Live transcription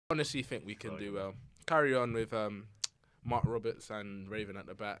honestly think we can do well. Carry on with Mark Roberts and Raven at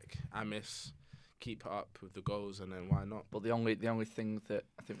the back. Amis, keep it up with the goals, and then why not? But the only thing that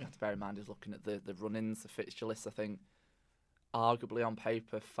I think we have to bear in mind is looking at the run-ins, the fixture list. I think arguably on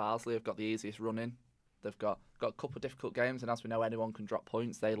paper, Farsley have got the easiest run-in. They've got a couple of difficult games, and as we know, anyone can drop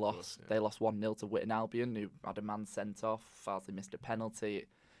points. They lost 1-0 to Witton Albion, who had a man sent off. Farsley missed a penalty. It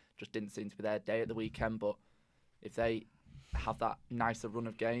just didn't seem to be their day at the weekend. But if they have that nicer run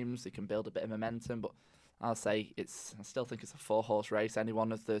of games, they can build a bit of momentum. But I'll say I still think it's a 4-horse race. Any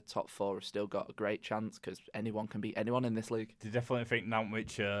one of the top four have still got a great chance because anyone can beat anyone in this league. Do you definitely think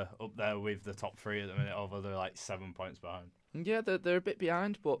Nantwich are up there with the top three at the minute, although they're like 7 points behind? Yeah, they're a bit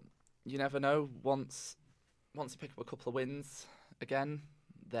behind, but you never know. Once they pick up a couple of wins again,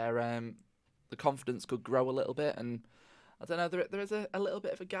 the confidence could grow a little bit. And I don't know, there is a little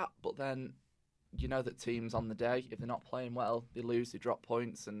bit of a gap, but then you know that teams on the day, if they're not playing well, they lose, they drop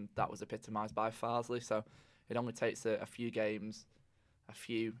points, and that was epitomised by Farsley. So it only takes a few games, a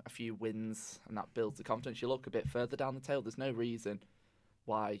few wins, and that builds the confidence. You look a bit further down the tail, there's no reason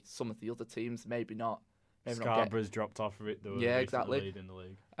why some of the other teams maybe not. Scarborough's dropped off of it, though. Yeah, exactly. Lead in the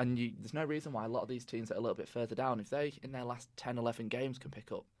league. And there's no reason why a lot of these teams that are a little bit further down, if they, in their last 10, 11 games, can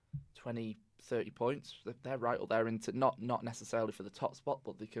pick up 20, 30 points, they're right up there into, not necessarily for the top spot,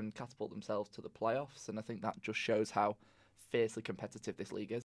 but they can catapult themselves to the playoffs. And I think that just shows how fiercely competitive this league is.